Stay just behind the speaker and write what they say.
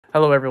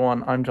Hello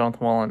everyone, I'm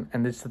Jonathan Wallen,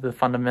 and this is the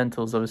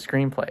fundamentals of a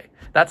screenplay.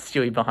 That's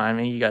Stewie behind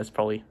me. You guys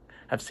probably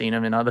have seen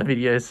him in other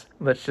videos.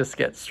 Let's just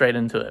get straight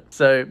into it.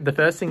 So the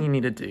first thing you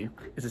need to do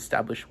is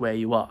establish where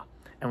you are.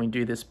 And we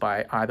do this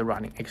by either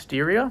writing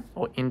exterior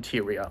or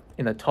interior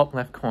in the top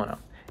left corner,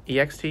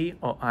 EXT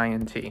or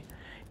INT.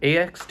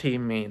 EXT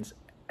means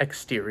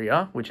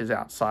exterior, which is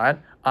outside.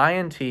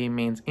 INT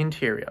means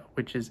interior,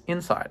 which is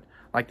inside,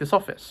 like this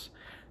office.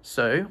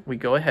 So we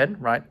go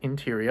ahead, write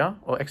interior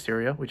or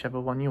exterior, whichever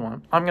one you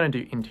want. I'm going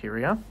to do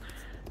interior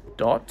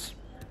dot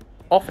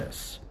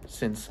office,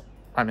 since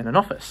I'm in an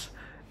office.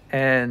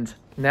 And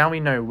now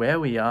we know where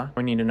we are.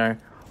 We need to know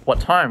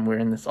what time we're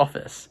in this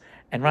office.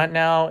 And right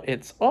now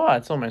it's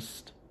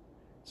almost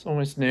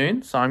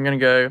noon. So I'm going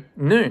to go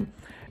noon.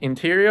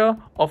 Interior,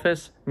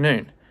 office,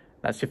 noon.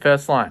 That's your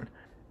first line.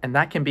 And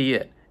that can be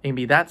it. It can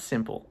be that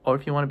simple. Or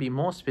if you want to be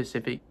more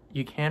specific,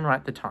 you can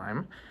write the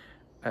time,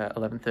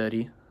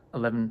 11:30,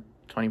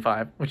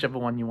 11:25, whichever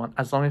one you want,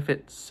 as long as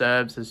it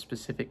serves a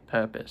specific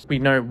purpose. We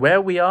know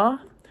where we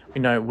are, we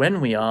know when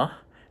we are,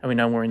 and we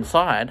know we're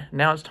inside.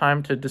 Now it's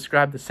time to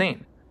describe the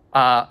scene.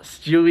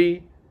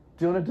 Stewie,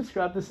 do you want to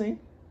describe the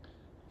scene?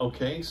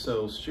 Okay,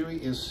 so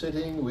Stewie is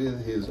sitting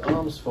with his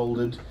arms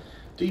folded,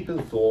 deep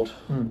in thought,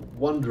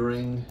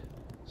 wondering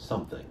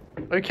something.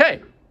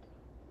 Okay,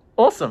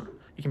 awesome.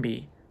 You can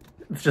be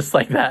just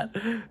like that.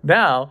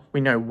 Now we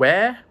know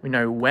where, we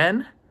know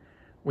when,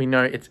 we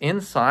know it's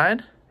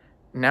inside.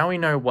 Now we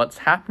know what's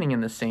happening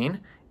in the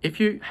scene. If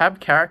you have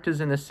characters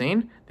in the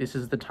scene, this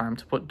is the time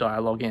to put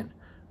dialogue in.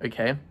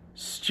 Okay?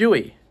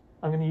 Stewie,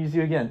 I'm going to use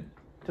you again.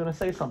 Do you want to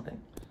say something?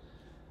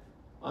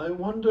 I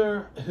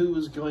wonder who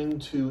is going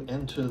to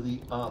enter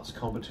the arts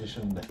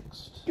competition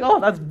next.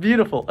 Oh, that's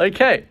beautiful.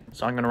 Okay,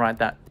 so I'm going to write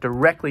that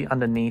directly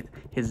underneath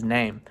his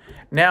name.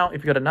 Now, if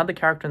you've got another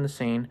character in the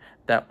scene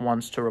that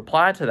wants to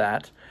reply to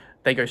that,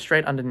 they go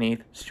straight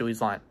underneath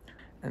Stewie's line.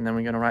 And then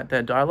we're going to write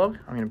their dialogue.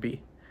 I'm going to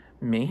be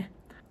me.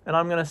 And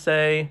I'm going to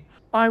say,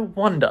 I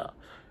wonder, ...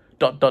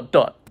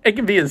 It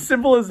can be as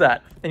simple as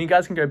that. And you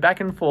guys can go back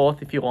and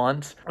forth if you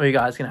want, or you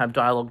guys can have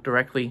dialogue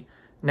directly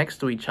next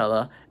to each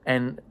other.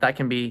 And that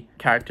can be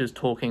characters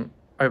talking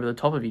over the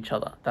top of each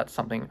other. That's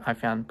something I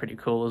found pretty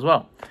cool as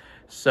well.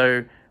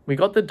 So we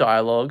got the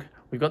dialogue,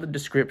 we got the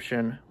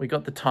description, we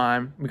got the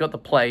time, we got the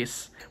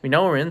place, we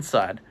know we're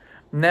inside.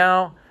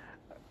 Now,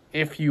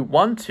 if you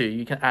want to,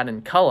 you can add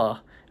in color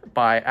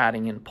by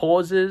adding in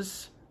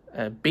pauses,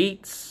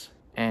 beats,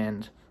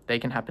 and they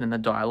can happen in the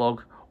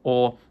dialogue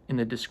or in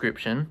the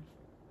description,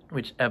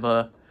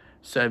 whichever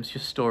serves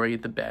your story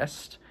the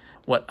best.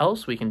 What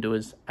else we can do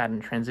is add in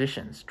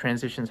transitions.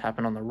 Transitions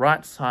happen on the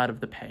right side of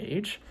the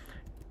page,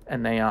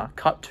 and they are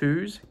cut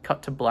tos,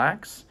 cut to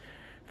blacks,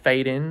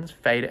 fade ins,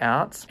 fade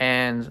outs,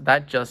 and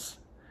that just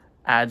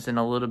adds in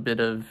a little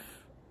bit of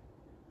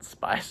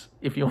spice,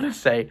 if you want to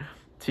say,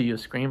 to your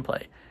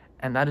screenplay.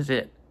 And that is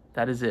it.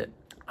 That is it.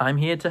 I'm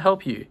here to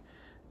help you,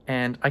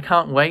 and I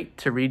can't wait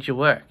to read your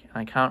work.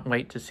 I can't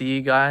wait to see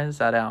you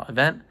guys at our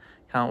event.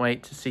 Can't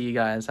wait to see you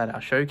guys at our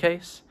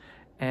showcase.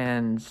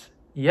 And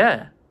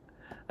yeah,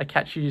 I'll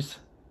catch you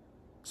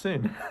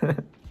soon.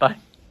 Bye.